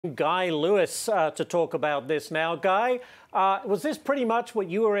Guy Lewis to talk about this now. Guy, was this pretty much what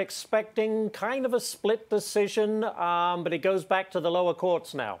you were expecting? Kind of a split decision, but it goes back to the lower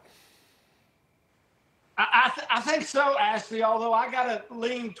courts now. I think so, Ashley, although I got to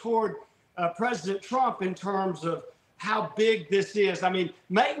lean toward President Trump in terms of how big this is. I mean,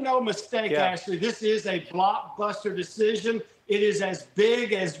 make no mistake, Ashley, this is a blockbuster decision. It is as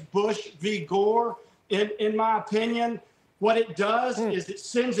big as Bush v. Gore, in my opinion. What it does is it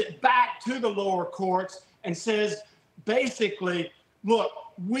sends it back to the lower courts and says, basically, look,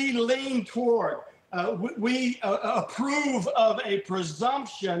 we lean toward, we approve of a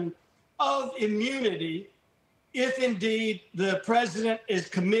presumption of immunity if indeed the president is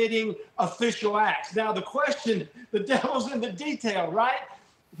committing official acts. Now, the question, the devil's in the detail, right?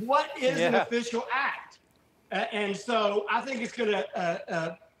 What is an official act? And so I think it's going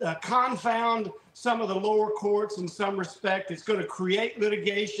to confound some of the lower courts in some respect. It's going to create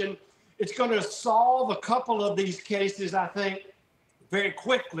litigation. It's going to solve a couple of these cases, I think, very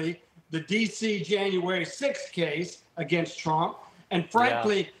quickly. The D.C. January 6th case against Trump. And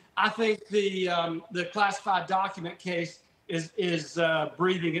frankly, I think the classified document case is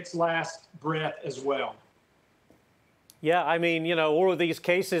breathing its last breath as well. Yeah, I mean, you know, all of these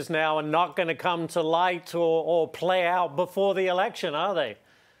cases now are not going to come to light or play out before the election, are they?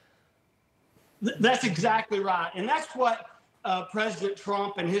 That's exactly right. And that's what President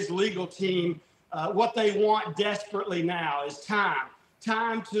Trump and his legal team, what they want desperately now is time.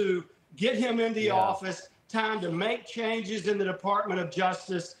 Time to get him in the office, time to make changes in the Department of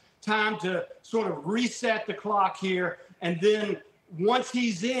Justice, time to sort of reset the clock here. And then once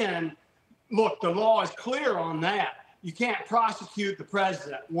he's in, look, the law is clear on that. You can't prosecute the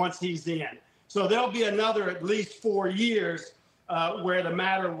president once he's in. So there'll be another at least 4 years where the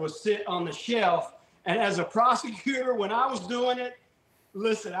matter will sit on the shelf. And as a prosecutor, when I was doing it,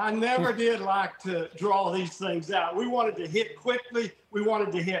 listen, I never did like to draw these things out. We wanted to hit quickly. We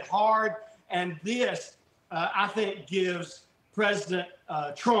wanted to hit hard. And this, I think, gives President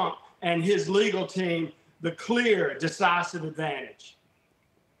Trump and his legal team the clear, decisive advantage.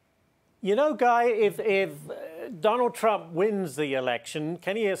 You know, Guy, if Donald Trump wins the election,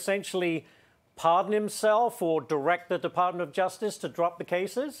 can he essentially pardon himself or direct the Department of Justice to drop the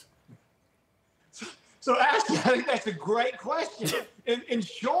cases? So actually, I think that's a great question. In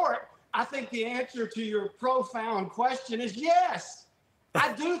short, I think the answer to your profound question is yes.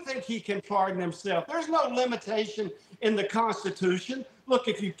 I do think he can pardon himself. There's no limitation in the Constitution. Look,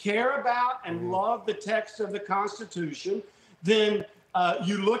 if you care about and love the text of the Constitution, then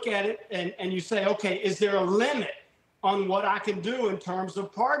you look at it and you say, okay, is there a limit on what I can do in terms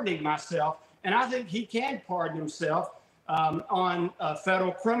of pardoning myself? And I think he can pardon himself on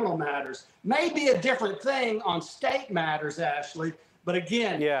federal criminal matters. Maybe a different thing on state matters, Ashley. But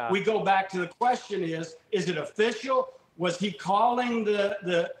again, we go back to the question is it official? Was he calling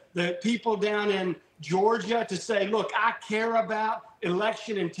the people down in Georgia to say, look, I care about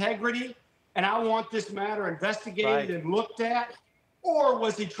election integrity and I want this matter investigated and looked at? Or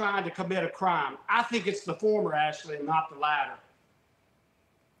was he trying to commit a crime? I think it's the former, Ashley, and not the latter.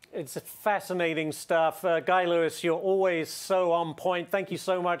 It's fascinating stuff. Guy Lewis, you're always so on point. Thank you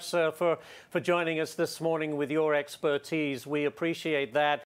so much, sir, for joining us this morning with your expertise. We appreciate that.